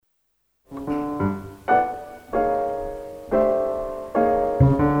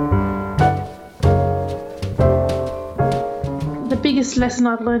lesson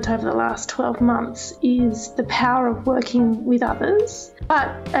I've learned over the last 12 months is the power of working with others. But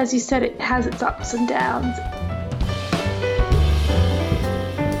as you said, it has its ups and downs.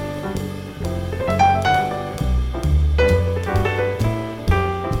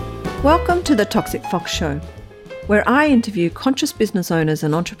 Welcome to the Toxic Fox Show, where I interview conscious business owners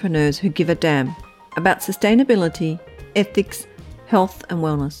and entrepreneurs who give a damn about sustainability, ethics, health and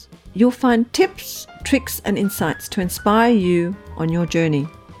wellness. You'll find tips, tricks and insights to inspire you on your journey.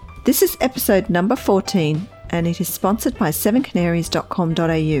 This is episode number 14 and it is sponsored by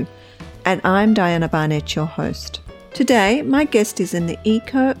sevencanaries.com.au, and I'm Diana Barnett, your host. Today, my guest is in the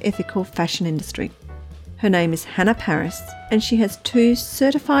eco-ethical fashion industry. Her name is Hannah Paris and she has 2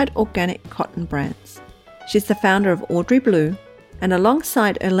 certified organic cotton brands. She's the founder of Audrey Blue and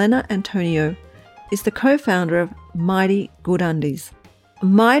alongside Elena Antonio is the co-founder of Mighty Good Undies.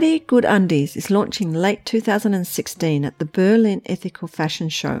 Mighty Good Undies is launching late 2016 at the Berlin Ethical Fashion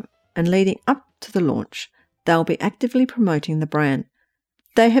Show, and leading up to the launch, they'll be actively promoting the brand.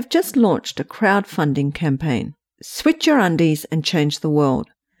 They have just launched a crowdfunding campaign, Switch Your Undies and Change the World,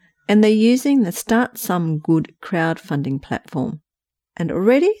 and they're using the Start Some Good crowdfunding platform. And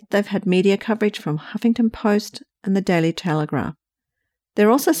already they've had media coverage from Huffington Post and the Daily Telegraph.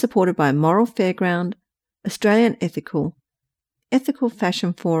 They're also supported by Moral Fairground, Australian Ethical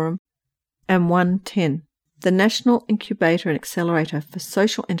Fashion Forum, and 110, the National Incubator and Accelerator for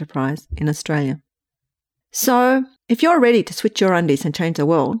Social Enterprise in Australia. So, if you're ready to switch your undies and change the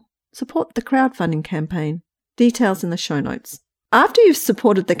world, support the crowdfunding campaign. Details in the show notes. After you've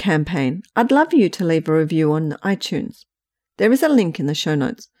supported the campaign, I'd love you to leave a review on iTunes. There is a link in the show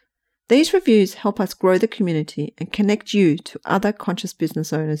notes. These reviews help us grow the community and connect you to other conscious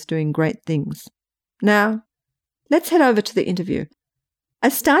business owners doing great things. Now, let's head over to the interview. I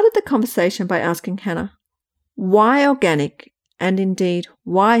started the conversation by asking Hannah, why organic, and indeed,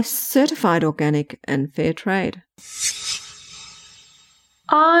 why certified organic and fair trade?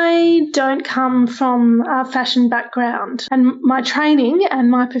 I don't come from a fashion background, and my training and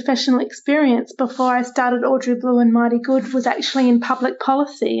my professional experience before I started Audrey Blue and Mighty Good was actually in public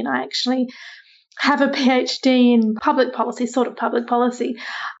policy, and I actually have a PhD in public policy, sort of public policy.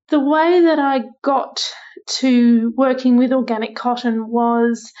 The way that I got to working with organic cotton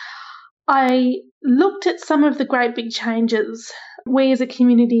was I looked at some of the great big changes we as a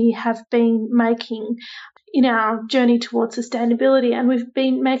community have been making in our journey towards sustainability, and we've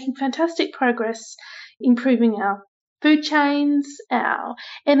been making fantastic progress improving our food chains, our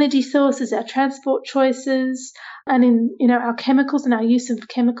energy sources, our transport choices, and in our chemicals and our use of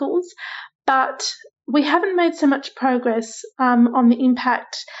chemicals. But we haven't made so much progress on the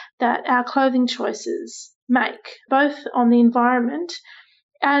impact that our clothing choices make, both on the environment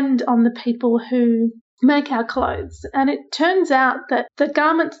and on the people who make our clothes. And it turns out that the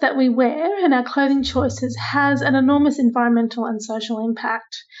garments that we wear and our clothing choices has an enormous environmental and social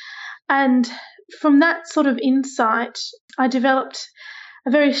impact. And from that sort of insight, I developed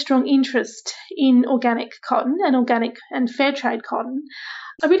a very strong interest in organic cotton and organic and fair trade cotton.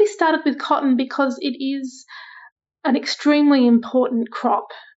 I really started with cotton because it is an extremely important crop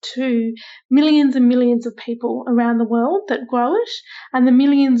to millions and millions of people around the world that grow it, and the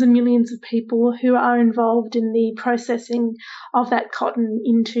millions and millions of people who are involved in the processing of that cotton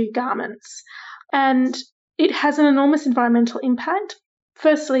into garments. And it has an enormous environmental impact,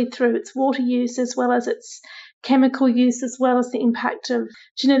 firstly through its water use as well as its chemical use, as well as the impact of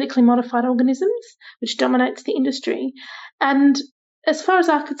genetically modified organisms, which dominates the industry. And as far as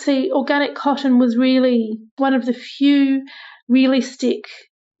I could see, organic cotton was really one of the few realistic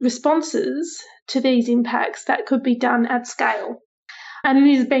responses to these impacts that could be done at scale. And it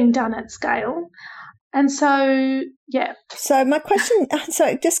is being done at scale. And so, yeah. So my question,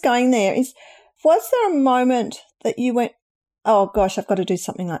 just going there is, was there a moment that you went, oh gosh, I've got to do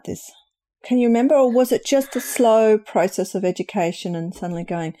something like this? Can you remember, or was it just a slow process of education and suddenly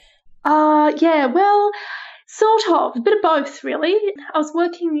going? Yeah, well, sort of, a bit of both, really. I was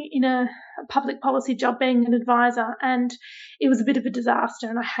working in a public policy job being an advisor, and it was a bit of a disaster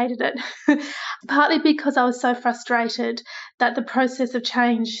and I hated it, partly because I was so frustrated that the process of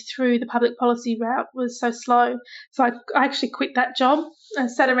change through the public policy route was so slow. So I actually quit that job. I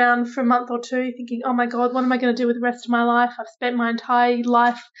sat around for a month or two thinking, oh my God, what am I going to do with the rest of my life? I've spent my entire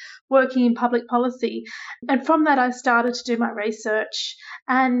life working in public policy. And from that, I started to do my research,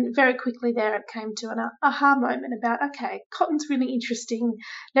 and very quickly there it came to an aha moment about, okay, cotton's really interesting.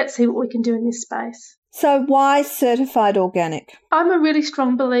 Let's see what we can do in this space. So why certified organic? I'm a really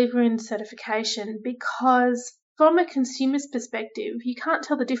strong believer in certification because from a consumer's perspective, you can't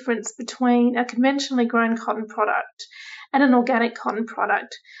tell the difference between a conventionally grown cotton product and an organic cotton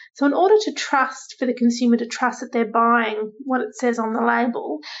product. So in order for the consumer to trust that they're buying what it says on the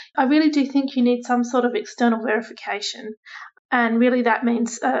label, I really do think you need some sort of external verification. And really that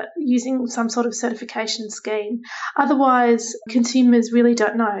means using some sort of certification scheme. Otherwise, consumers really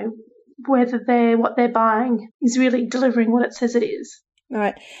don't know whether what they're buying is really delivering what it says it is.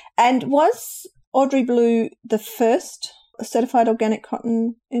 Right. And was Audrey Blue the first certified organic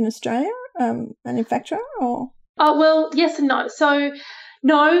cotton in Australia, manufacturer? Or? Oh, well, yes and no. So,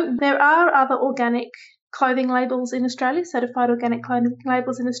 no, there are other organic clothing labels in Australia, certified organic clothing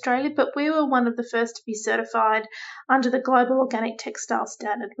labels in Australia, but we were one of the first to be certified under the Global Organic Textile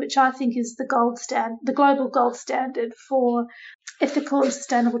Standard, which I think is the global gold standard for ethical and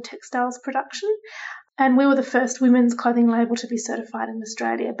sustainable textiles production. And we were the first women's clothing label to be certified in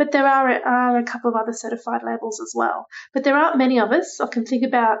Australia. But there are a couple of other certified labels as well. But there aren't many of us. I can think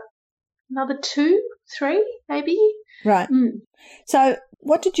about another 2, 3 maybe. Right. So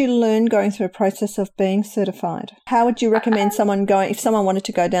what did you learn going through a process of being certified? How would you recommend if someone wanted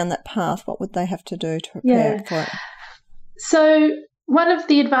to go down that path, what would they have to do to prepare for it? So one of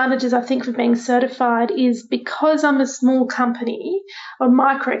the advantages I think for being certified is because I'm a small company or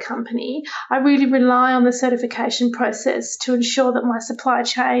micro company, I really rely on the certification process to ensure that my supply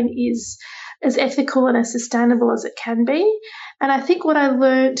chain is as ethical and as sustainable as it can be. And I think what I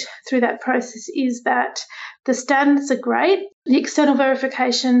learned through that process is that the standards are great. The external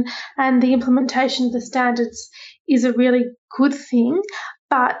verification and the implementation of the standards is a really good thing,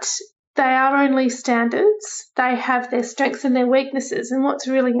 but they are only standards. They have their strengths and their weaknesses. And what's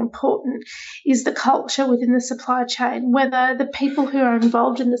really important is the culture within the supply chain, whether the people who are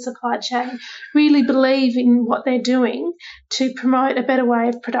involved in the supply chain really believe in what they're doing to promote a better way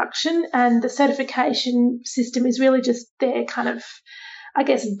of production. And the certification system is really just their kind of, I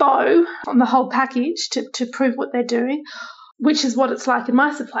guess, bow on the whole package to prove what they're doing, which is what it's like in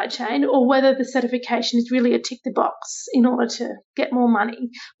my supply chain, or whether the certification is really a tick the box in order to get more money,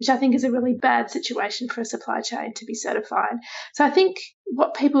 which I think is a really bad situation for a supply chain to be certified. So I think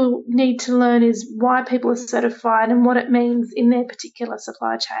what people need to learn is why people are certified and what it means in their particular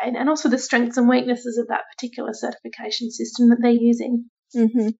supply chain, and also the strengths and weaknesses of that particular certification system that they're using.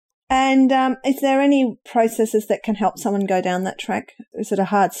 Mm-hmm. And is there any processes that can help someone go down that track? Is it a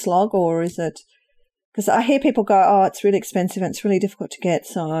hard slog, or is it... Because I hear people go, oh, it's really expensive and it's really difficult to get,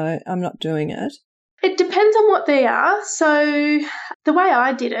 so I'm not doing it. It depends on what they are. So the way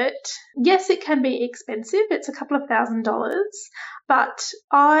I did it, yes, it can be expensive. It's a couple of $1,000s. But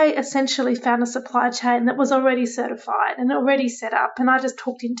I essentially found a supply chain that was already certified and already set up, and I just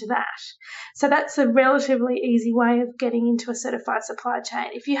hooked into that. So that's a relatively easy way of getting into a certified supply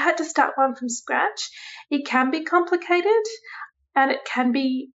chain. If you had to start one from scratch, it can be complicated. And it can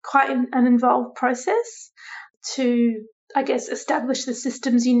be quite an involved process to, I guess, establish the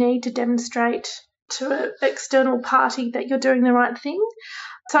systems you need to demonstrate to an external party that you're doing the right thing.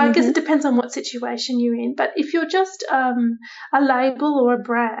 So I guess it depends on what situation you're in. But if you're just a label or a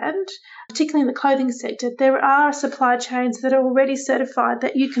brand, particularly in the clothing sector, there are supply chains that are already certified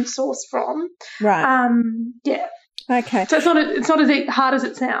that you can source from. Right. Yeah. Okay. So it's not as hard as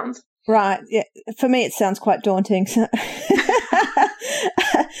it sounds. Right. Yeah. For me, it sounds quite daunting. So,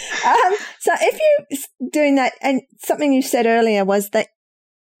 so if you're doing that, and something you said earlier was that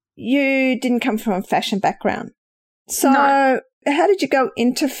you didn't come from a fashion background. So how did you go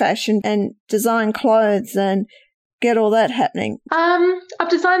into fashion and design clothes and get all that happening? I've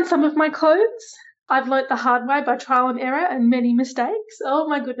designed some of my clothes. I've learnt the hard way by trial and error and many mistakes. Oh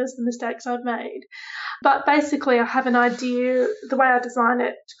my goodness, the mistakes I've made. But basically I have an idea, the way I design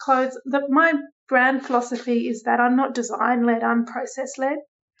it, clothes, my brand philosophy is that I'm not design-led, I'm process-led.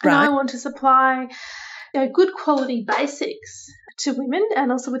 And I want to supply good quality basics to women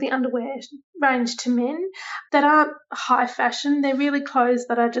and also with the underwear range to men that aren't high fashion. They're really clothes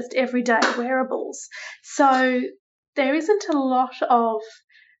that are just everyday wearables. So there isn't a lot of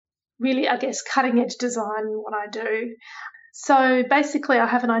really, I guess, cutting-edge design in what I do. So basically I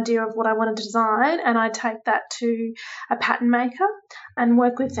have an idea of what I want to design and I take that to a pattern maker and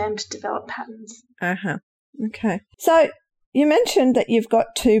work with them to develop patterns. Uh-huh. Okay. So you mentioned that you've got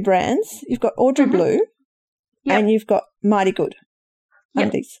 2 brands. You've got Audrey Blue and you've got Mighty Good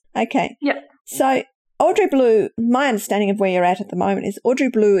undies. Okay. Yep. So Audrey Blue, my understanding of where you're at the moment is Audrey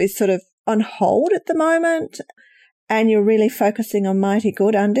Blue is sort of on hold at the moment and you're really focusing on Mighty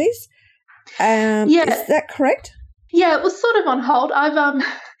Good undies. Is that correct? Yeah, it was sort of on hold.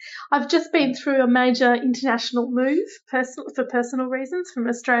 I've just been through a major international move for personal reasons from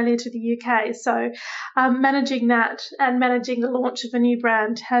Australia to the UK. So managing that and managing the launch of a new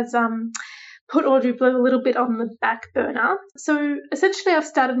brand has put Audrey Blue a little bit on the back burner. So essentially I've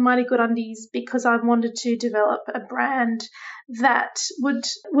started Mighty Good Undies because I wanted to develop a brand that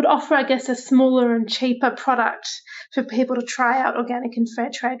would offer, I guess, a smaller and cheaper product for people to try out organic and fair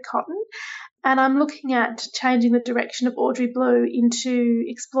trade cotton. And I'm looking at changing the direction of Audrey Blue into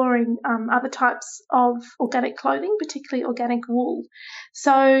exploring other types of organic clothing, particularly organic wool.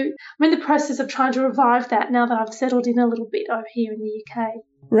 So I'm in the process of trying to revive that now that I've settled in a little bit over here in the UK.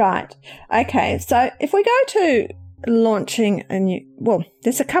 Right. Okay. So if we go to launching a new, well,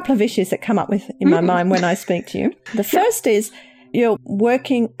 there's a couple of issues that come up with in my mind when I speak to you. The first is you're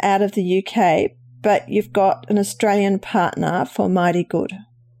working out of the UK, but you've got an Australian partner for Mighty Good.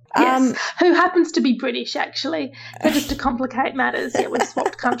 Yes, who happens to be British, actually. So just to complicate matters, we've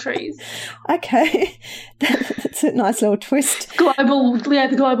swapped countries. Okay. That's a nice little twist.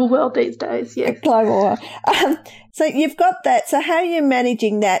 The global world these days, yes. Global world. So you've got that. So how are you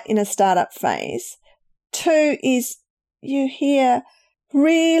managing that in a startup phase? 2 is you hear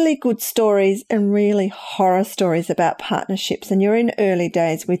really good stories and really horror stories about partnerships, and you're in early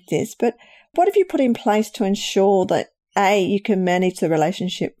days with this, but what have you put in place to ensure that A, you can manage the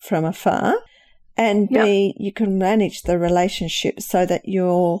relationship from afar, and B, you can manage the relationship so that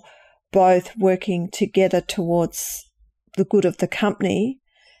you're both working together towards the good of the company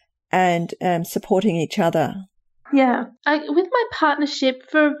and supporting each other? Yeah. With my partnership,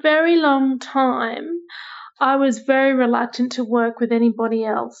 for a very long time, I was very reluctant to work with anybody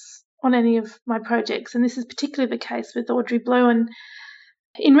else on any of my projects, and this is particularly the case with Audrey Blue. And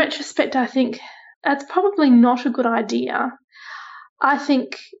in retrospect, I think that's probably not a good idea. I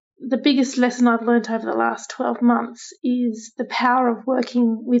think the biggest lesson I've learned over the last 12 months is the power of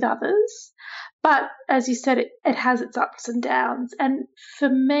working with others. But as you said, it has its ups and downs. And for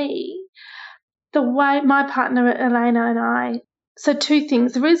me, the way my partner Elena and I, so 2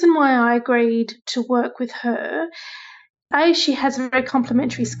 things. The reason why I agreed to work with her, A, she has very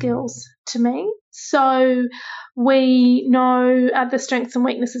complementary skills to me. So we know the strengths and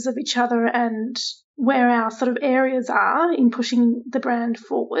weaknesses of each other and where our sort of areas are in pushing the brand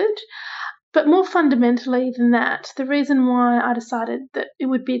forward. But more fundamentally than that, the reason why I decided that it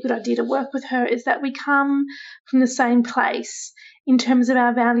would be a good idea to work with her is that we come from the same place in terms of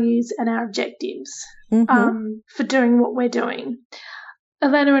our values and our objectives for doing what we're doing.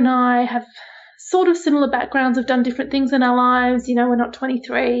 Elena and I have sort of similar backgrounds, have done different things in our lives. You know, we're not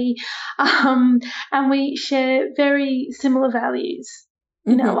 23, and we share very similar values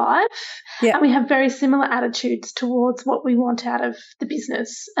in our life. Yeah. And we have very similar attitudes towards what we want out of the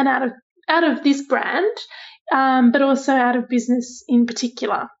business and out of this brand, but also out of business in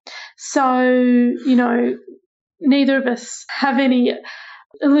particular. So, you know, neither of us have any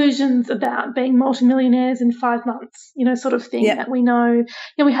illusions about being multimillionaires in 5 months, you know, sort of thing. That we know, you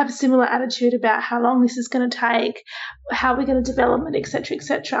know, we have a similar attitude about how long this is going to take, how we're going to develop it, et cetera, et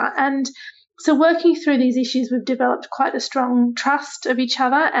cetera. And so working through these issues, we've developed quite a strong trust of each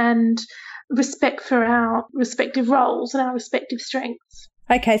other and respect for our respective roles and our respective strengths.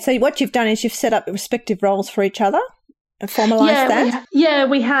 Okay, so what you've done is you've set up respective roles for each other and formalised that?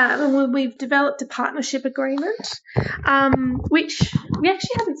 We have. And we've developed a partnership agreement, which we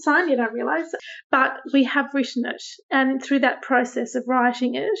actually haven't signed yet, I realise, but we have written it. And through that process of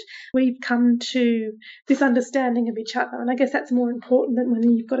writing it, we've come to this understanding of each other. And I guess that's more important than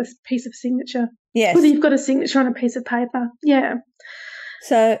when you've got a piece of signature. Yes. Whether you've got a signature on a piece of paper. Yeah.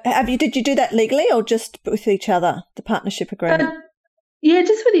 So did you do that legally or just with each other, the partnership agreement? Yeah,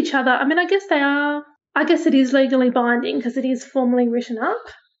 just with each other. I mean, I guess it is legally binding because it is formally written up.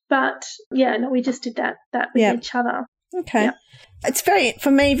 But, we just did that with each other. Okay. Yeah. It's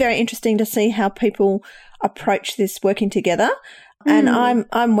for me, very interesting to see how people approach this working together. And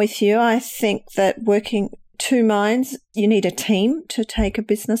I'm with you. I think that working 2 minds, you need a team to take a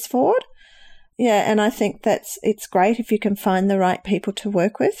business forward. Yeah, and I think it's great if you can find the right people to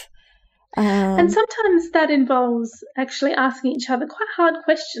work with. And sometimes that involves actually asking each other quite hard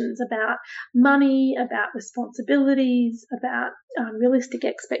questions about money, about responsibilities, about realistic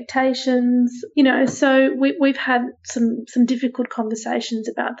expectations. You know, so we've had some difficult conversations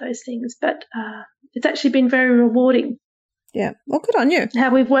about those things, but it's actually been very rewarding. Yeah, well, good on you.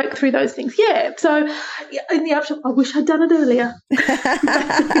 How we've worked through those things. Yeah, so in the upshot, I wish I'd done it earlier.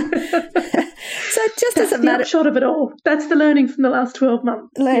 So just as a matter, the upshot of it all, that's the learning from the last 12 months.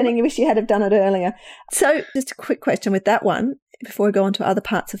 You wish you had have done it earlier. So just a quick question with that one, before we go on to other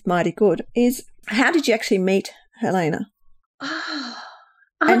parts of Mighty Good, is how did you actually meet Helena?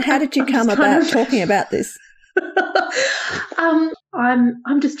 And how did you come about talking about this?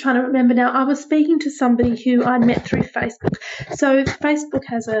 I'm just trying to remember now. I was speaking to somebody who I met through Facebook. So Facebook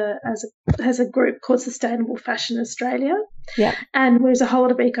has a group called Sustainable Fashion Australia. Yeah. And there's a whole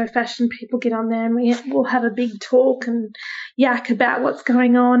lot of eco fashion people get on there, and we'll have a big talk and yak about what's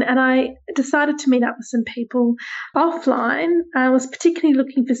going on. And I decided to meet up with some people offline. I was particularly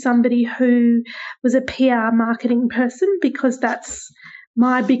looking for somebody who was a PR marketing person, because that's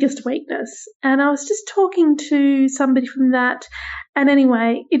my biggest weakness. And I was just talking to somebody from that. And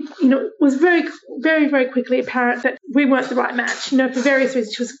anyway, it was very, very, very quickly apparent that we weren't the right match, for various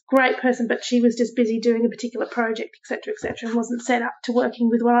reasons. She was a great person, but she was just busy doing a particular project, et cetera, and wasn't set up to working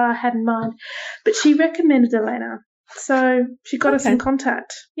with what I had in mind. But she recommended Elena. So she got us in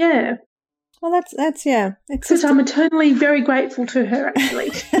contact. Yeah. Well, that's yeah. So I'm eternally very grateful to her, actually.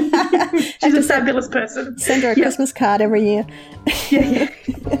 She's a fabulous person. Send her a Christmas card every year. Yeah.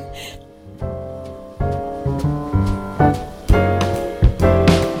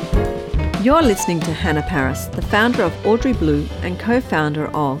 You're listening to Hannah Paris, the founder of Audrey Blue and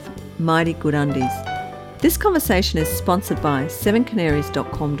co-founder of Mighty Good Undies. This conversation is sponsored by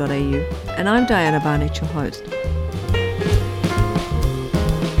sevencanaries.com.au, and I'm Diana Barnett, your host.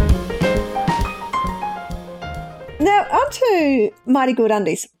 Now, on to Mighty Good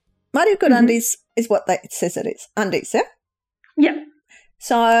Undies. Mighty Good Undies is what it says it is. Undies, yeah? Yeah.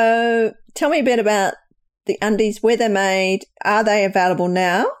 So tell me a bit about the undies, where they're made. Are they available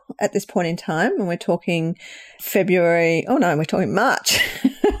now at this point in time? And we're talking February. Oh, no, we're talking March.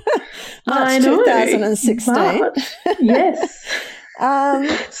 March 2016. March. Yes.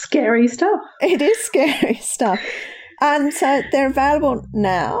 Scary stuff. It is scary stuff. And so they're available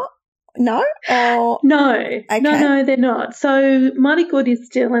now. No? Or No. Okay. No, they're not. So Mighty Good is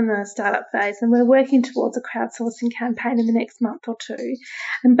still in the startup phase, and we're working towards a crowdsourcing campaign in the next month or two.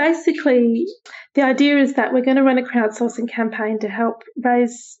 And basically, the idea is that we're going to run a crowdsourcing campaign to help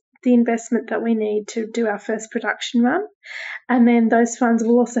raise the investment that we need to do our first production run. And then those funds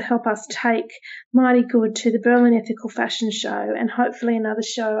will also help us take Mighty Good to the Berlin Ethical Fashion Show, and hopefully another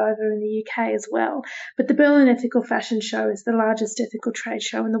show over in the UK as well. But the Berlin Ethical Fashion Show is the largest ethical trade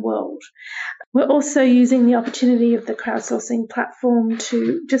show in the world. We're also using the opportunity of the crowdsourcing platform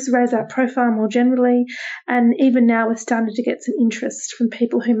to just raise our profile more generally. And even now we're starting to get some interest from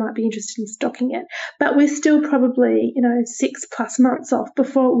people who might be interested in stocking it. But we're still probably, 6+ months off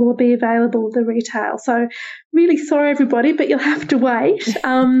before it will be available at the retail. So really sorry, everybody, but you'll have to wait.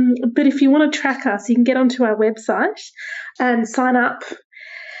 But if you want to track us, you can get onto our website and sign up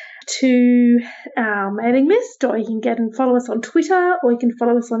to our mailing list, or you can get and follow us on Twitter, or you can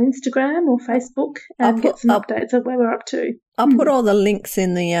follow us on Instagram or Facebook and get some updates of where we're up to. I'll put all the links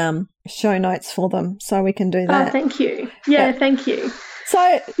in the show notes for them, so we can do that. Oh, thank you. Yeah. Thank you.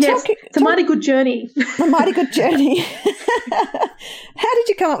 So it's a mighty good journey. A mighty good journey. How did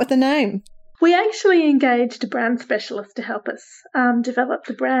you come up with the name? We actually engaged a brand specialist to help us develop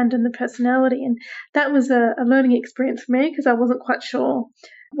the brand and the personality, and that was a learning experience for me, because I wasn't quite sure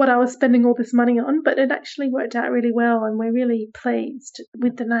what I was spending all this money on, but it actually worked out really well, and we're really pleased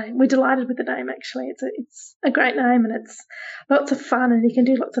with the name. We're delighted with the name, actually. It's a great name, and it's lots of fun, and you can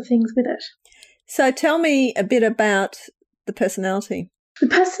do lots of things with it. So tell me a bit about the personality. The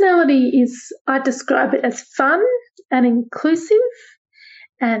personality is, I describe it as fun and inclusive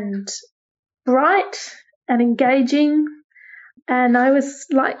and bright and engaging. And I always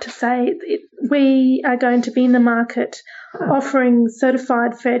like to say we are going to be in the market offering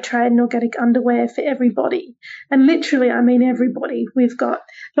certified fair trade and organic underwear for everybody. And literally, I mean everybody. We've got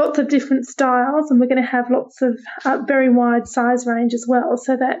lots of different styles, and we're going to have lots of very wide size range as well,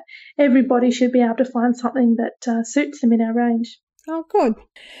 so that everybody should be able to find something that suits them in our range. Oh, good.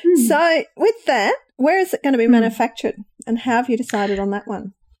 So with that, where is it going to be manufactured, and how have you decided on that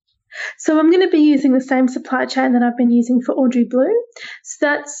one? So I'm going to be using the same supply chain that I've been using for Audrey Blue. So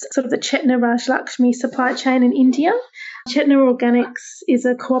that's sort of the Chetna Raj Lakshmi supply chain in India. Chetna Organics is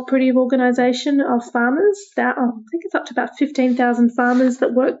a cooperative organisation of farmers. I think it's up to about 15,000 farmers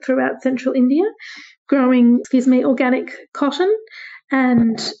that work throughout central India, growing, organic cotton,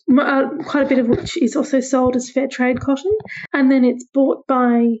 and quite a bit of which is also sold as fair trade cotton. And then it's bought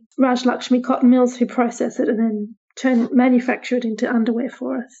by Raj Lakshmi cotton mills, who process it and then manufacture it into underwear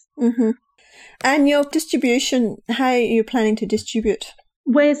for us. Mm-hmm. And your distribution, how are you planning to distribute?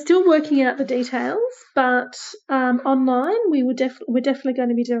 We're still working out the details, but online we're definitely going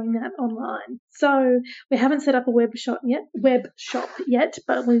to be doing that online. So we haven't set up a web shop yet,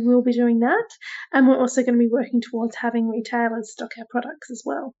 but we will be doing that. And we're also going to be working towards having retailers stock our products as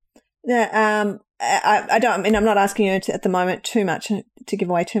well. Yeah, I don't. I mean, I'm not asking you at the moment too much to give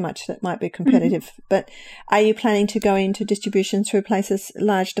away too much that might be competitive. But are you planning to go into distribution through places,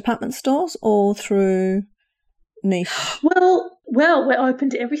 large department stores, or through niche? Well, we're open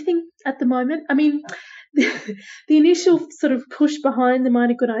to everything at the moment. I mean, the initial sort of push behind the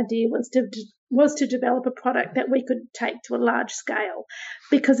Mighty Good idea was to develop a product that we could take to a large scale,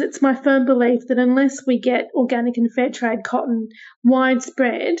 because it's my firm belief that unless we get organic and fair trade cotton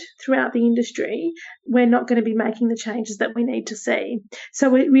widespread throughout the industry, we're not going to be making the changes that we need to see.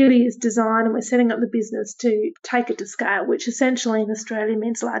 So it really is design, and we're setting up the business to take it to scale, which essentially in Australia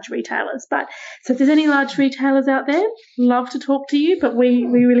means large retailers. But so if there's any large retailers out there, love to talk to you, but we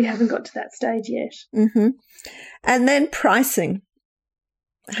really haven't got to that stage yet. Mm-hmm. And then pricing.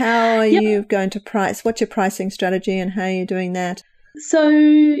 How are you going to price? What's your pricing strategy and how are you doing that? So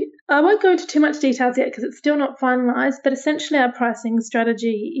I won't go into too much details yet because it's still not finalised, but essentially our pricing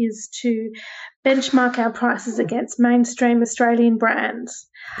strategy is to benchmark our prices against mainstream Australian brands.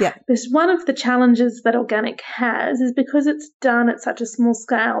 Yeah. Because one of the challenges that organic has is because it's done at such a small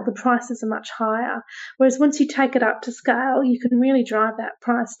scale, the prices are much higher. Whereas once you take it up to scale, you can really drive that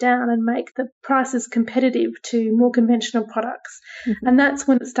price down and make the prices competitive to more conventional products. Mm-hmm. And that's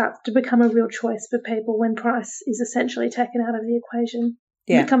when it starts to become a real choice for people, when price is essentially taken out of the equation.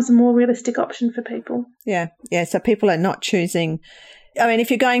 Yeah. It becomes a more realistic option for people. Yeah. Yeah. So people are not choosing. I mean, if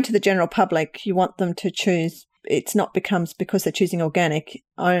you're going to the general public, you want them to choose. It's not because they're choosing organic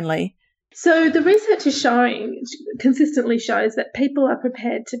only. So the research is consistently shows that people are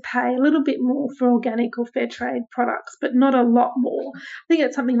prepared to pay a little bit more for organic or fair trade products, but not a lot more. I think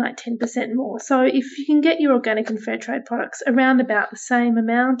it's something like 10% more. So if you can get your organic and fair trade products around about the same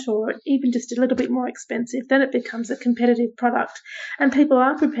amount or even just a little bit more expensive, then it becomes a competitive product, and people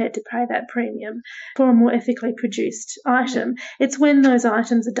are prepared to pay that premium for a more ethically produced item. It's when those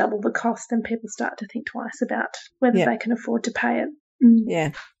items are double the cost and people start to think twice about whether they can afford to pay it.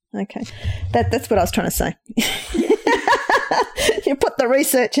 Yeah. Okay. That's what I was trying to say. You put the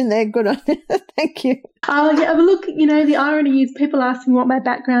research in there. Good on you. Thank you. Oh, yeah. But look, the irony is people ask me what my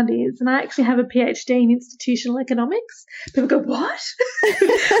background is, and I actually have a PhD in institutional economics. People go, what?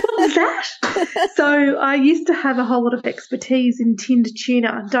 What was that? So I used to have a whole lot of expertise in tinned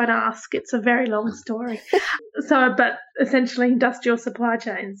tuna. Don't ask. It's a very long story. But essentially industrial supply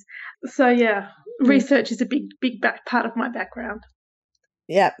chains. So, yeah, research is a big part of my background.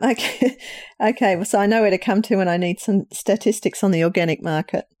 Yeah. Okay. Okay. Well, so I know where to come to when I need some statistics on the organic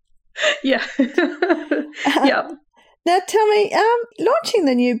market. Yeah. Yeah. Now, tell me, launching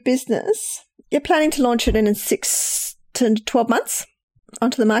the new business, you're planning to launch it in 6 to 12 months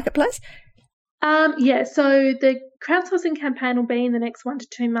onto the marketplace? Yeah. So the crowdsourcing campaign will be in the next 1 to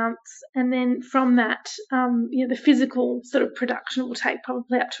 2 months, and then from that, the physical sort of production will take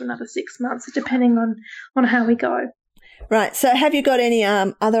probably up to another 6 months, depending on how we go. Right. So have you got any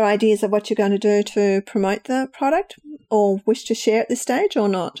other ideas of what you're going to do to promote the product or wish to share at this stage or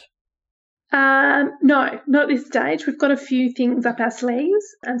not? No, not at this stage. We've got a few things up our sleeves,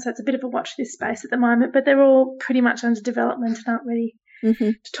 and so it's a bit of a watch this space at the moment, but they're all pretty much under development and aren't ready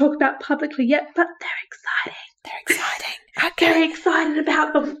to talk about publicly yet, but they're exciting. They're exciting. Okay. Very excited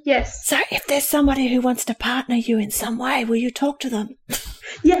about them, yes. So if there's somebody who wants to partner you in some way, will you talk to them?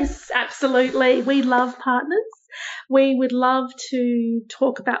 Yes, absolutely. We love partners. We would love to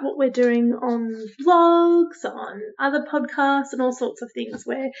talk about what we're doing on vlogs, on other podcasts and all sorts of things,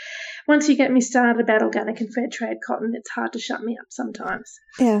 where once you get me started about organic and fair trade cotton, it's hard to shut me up sometimes.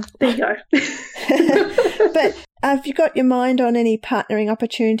 Yeah. There you go. But have you got your mind on any partnering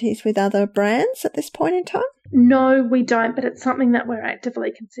opportunities with other brands at this point in time? No, we don't, but it's something that we're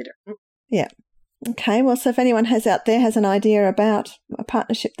actively considering. Yeah. Okay. Well, so if anyone has an idea about a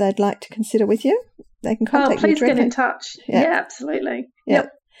partnership they'd like to consider with you, they can contact you directly. Please get in touch. Yeah, absolutely.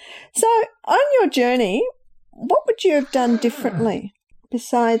 Yep. So on your journey, what would you have done differently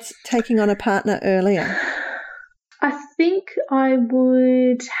besides taking on a partner earlier? I think I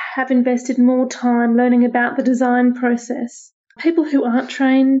would have invested more time learning about the design process. People who aren't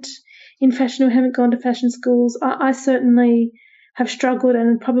trained in fashion, who haven't gone to fashion schools, I certainly have struggled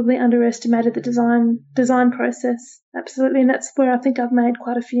and probably underestimated the design process. Absolutely. And that's where I think I've made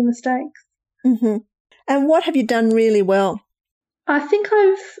quite a few mistakes. Mm-hmm. And what have you done really well? I think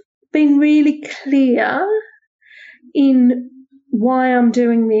I've been really clear in why I'm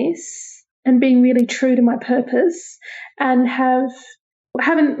doing this and being really true to my purpose, and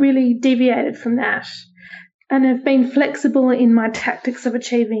haven't really deviated from that, and have been flexible in my tactics of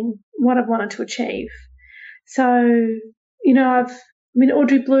achieving what I've wanted to achieve. So,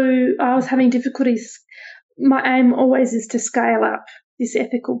 Audrey Blue, I was having difficulties. My aim always is to scale up this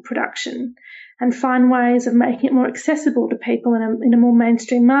ethical production and find ways of making it more accessible to people in a more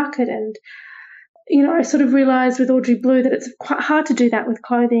mainstream market. And, I sort of realised with Audrey Blue that it's quite hard to do that with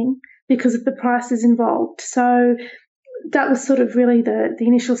clothing because of the prices involved. So that was sort of really the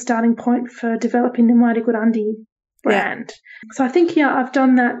initial starting point for developing the Mighty Good Undie brand. Yeah. So I think, I've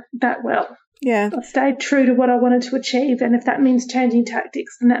done that well. Yeah. I stayed true to what I wanted to achieve, and if that means changing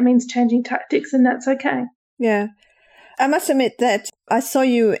tactics, then that means changing tactics, and that's okay. Yeah. I must admit that I saw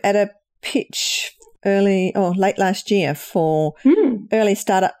you at a pitch late last year for early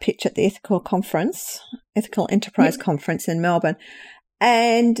startup pitch at the Ethical Enterprise Conference in Melbourne.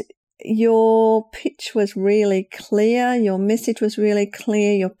 And your pitch was really clear, your message was really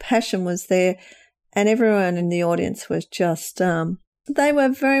clear, your passion was there, and everyone in the audience was just, they were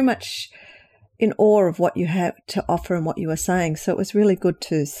very much in awe of what you had to offer and what you were saying. So it was really good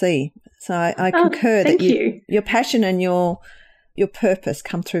to see. So I concur that your passion and your purpose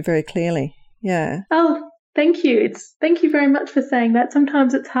come through very clearly. Yeah. Oh, thank you. Thank you very much for saying that.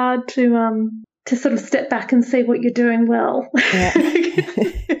 Sometimes it's hard to sort of step back and see what you're doing well. Yeah.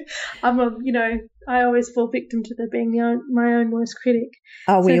 I always fall victim to being my own worst critic.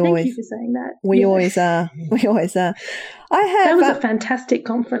 Oh, thank you for saying that. We always are. We always are. That was a fantastic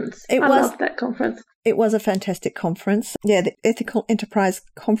conference. I loved that conference. It was a fantastic conference. Yeah, the Ethical Enterprise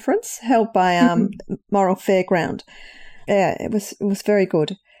Conference held by Moral Fairground. Yeah, it was very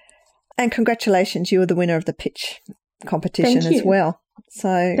good. And congratulations, you were the winner of the pitch competition as well.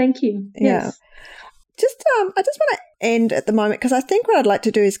 So thank you. Yeah. Yes. I just want to end at the moment because I think what I'd like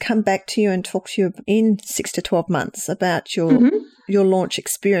to do is come back to you and talk to you in 6 to 12 months about your launch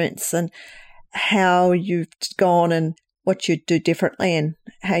experience and how you've gone and what you'd do differently and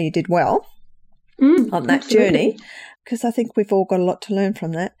how you did well on that journey, because I think we've all got a lot to learn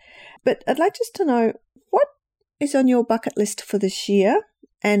from that. But I'd like just to know what is on your bucket list for this year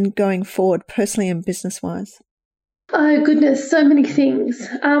and going forward, personally and business-wise. Oh, goodness, so many things.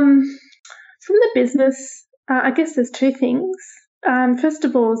 From the business, I guess there's two things. First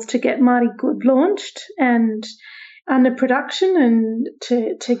of all is to get Mighty Good launched and under production and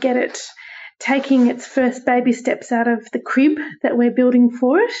to get it taking its first baby steps out of the crib that we're building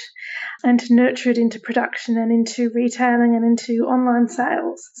for it and to nurture it into production and into retailing and into online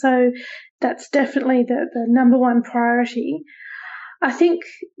sales. So that's definitely the number one priority. I think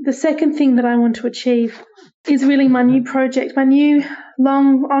the second thing that I want to achieve is really my new project, my new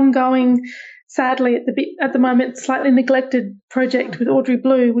long ongoing, sadly at the moment slightly neglected project with Audrey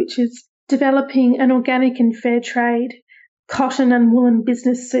Blue, which is developing an organic and fair trade cotton and woolen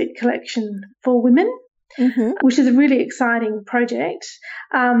business suit collection for women, which is a really exciting project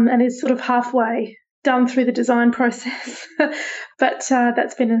and is sort of halfway done through the design process. But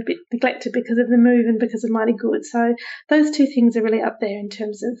that's been a bit neglected because of the move and because of Mighty Good. So those two things are really up there in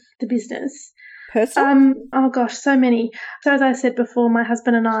terms of the business. Oh gosh, so many. So as I said before, my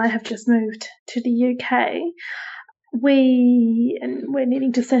husband and I have just moved to the UK. We're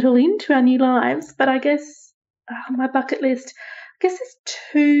needing to settle into our new lives, but I guess my bucket list, I guess there's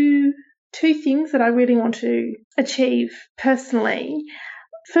two things that I really want to achieve personally.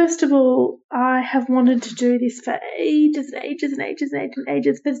 First of all, I have wanted to do this for ages, but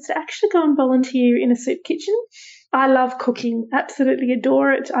it's to actually go and volunteer in a soup kitchen. I love cooking, absolutely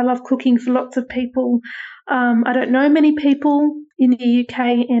adore it. I love cooking for lots of people. I don't know many people in the UK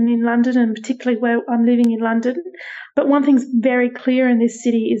and in London, and particularly where I'm living in London. But one thing's very clear in this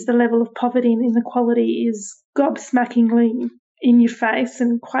city is the level of poverty and inequality is gobsmackingly in your face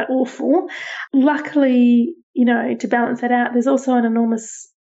and quite awful. Luckily, to balance that out, there's also an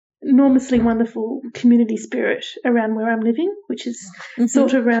enormously wonderful community spirit around where I'm living, which is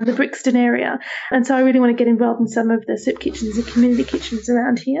sort of around the Brixton area. And so I really want to get involved in some of the soup kitchens and community kitchens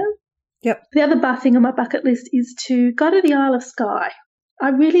around here. Yep. The other thing on my bucket list is to go to the Isle of Skye. I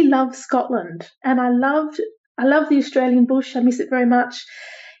really love Scotland and I love the Australian bush. I miss it very much.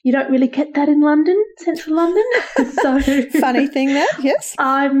 You don't really get that in London, central London. So funny thing that, yes.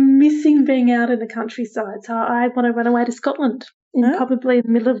 I'm missing being out in the countryside. So I want to run away to Scotland in probably the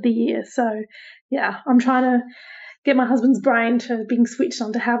middle of the year. So, yeah, I'm trying to get my husband's brain to being switched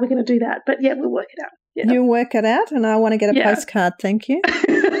on to how we're going to do that. But, yeah, we'll work it out. Yeah. You work it out, and I want to get a postcard, thank you.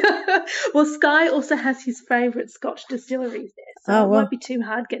 Well, Skye also has his favourite Scotch distilleries there, so it won't be too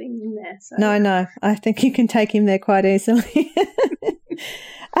hard getting him there. So. No, I think you can take him there quite easily.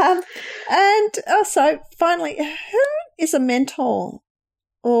 And also, finally, who is a mentor?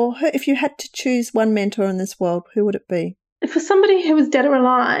 Or if you had to choose one mentor in this world, who would it be? For somebody who was dead or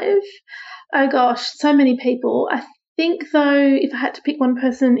alive, oh gosh, so many people. I think, though, if I had to pick one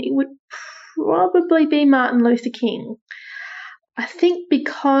person, it would probably be Martin Luther King. I think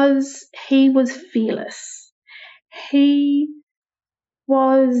because he was fearless. He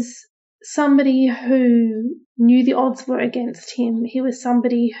was somebody who knew the odds were against him. He was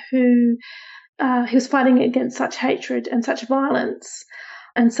somebody who he was fighting against such hatred and such violence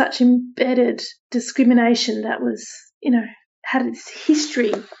and such embedded discrimination that was, had its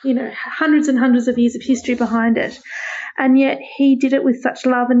history, hundreds and hundreds of years of history behind it. And yet he did it with such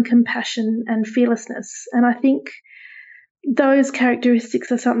love and compassion and fearlessness. And I think those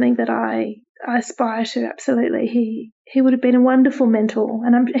characteristics are something that I aspire to, absolutely. He would have been a wonderful mentor,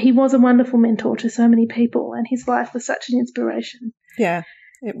 and he was a wonderful mentor to so many people, and his life was such an inspiration. Yeah,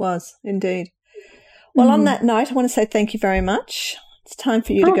 it was, indeed. Well, on that note, I want to say thank you very much. It's time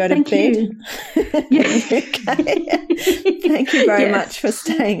for you to go to bed. Yes. Okay. Thank you very much for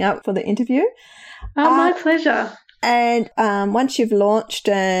staying up for the interview. Oh, my pleasure. And once you've launched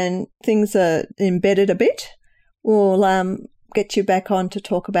and things are embedded a bit, we'll get you back on to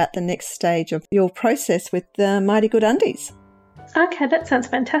talk about the next stage of your process with the Mighty Good Undies. Okay, that sounds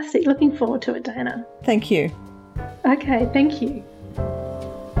fantastic. Looking forward to it, Diana. Thank you. Okay, thank you.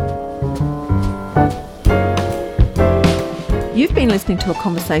 You've been listening to a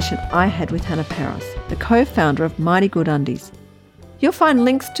conversation I had with Hannah Paris, the co-founder of Mighty Good Undies. You'll find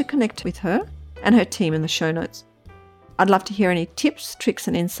links to connect with her and her team in the show notes. I'd love to hear any tips, tricks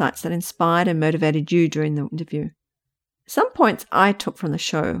and insights that inspired and motivated you during the interview. Some points I took from the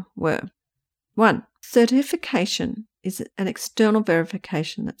show were: 1. Certification is an external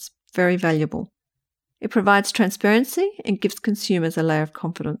verification that's very valuable. It provides transparency and gives consumers a layer of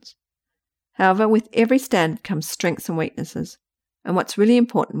confidence. However, with every standard comes strengths and weaknesses, and what's really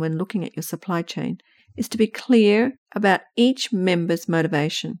important when looking at your supply chain is to be clear about each member's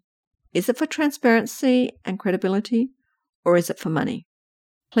motivation. Is it for transparency and credibility, or is it for money?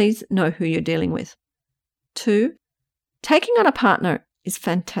 Please know who you're dealing with. 2. Taking on a partner is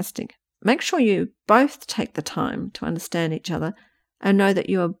fantastic. Make sure you both take the time to understand each other and know that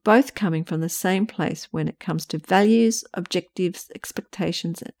you are both coming from the same place when it comes to values, objectives,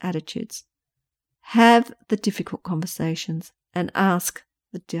 expectations, and attitudes. Have the difficult conversations and ask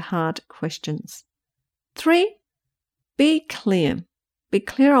the hard questions. 3. Be clear. Be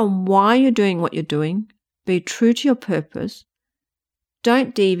clear on why you're doing what you're doing. Be true to your purpose.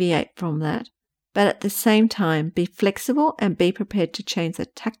 Don't deviate from that. But at the same time, be flexible and be prepared to change the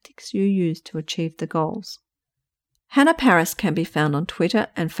tactics you use to achieve the goals. Hannah Paris can be found on Twitter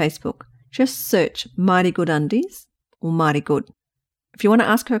and Facebook. Just search Mighty Good Undies or Mighty Good. If you want to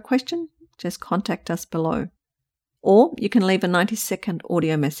ask her a question, just contact us below. Or you can leave a 90-second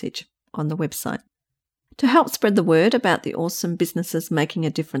audio message on the website. To help spread the word about the awesome businesses making a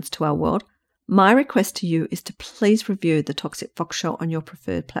difference to our world, my request to you is to please review The Toxic Fox Show on your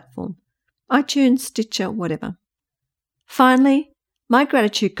preferred platform. iTunes, Stitcher, whatever. Finally, my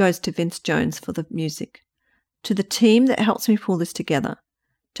gratitude goes to Vince Jones for the music, to the team that helps me pull this together,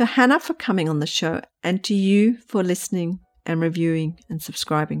 to Hannah for coming on the show, and to you for listening and reviewing and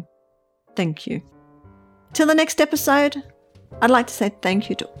subscribing. Thank you. Till the next episode, I'd like to say thank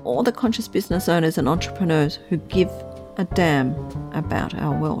you to all the conscious business owners and entrepreneurs who give a damn about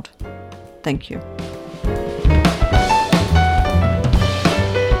our world. Thank you.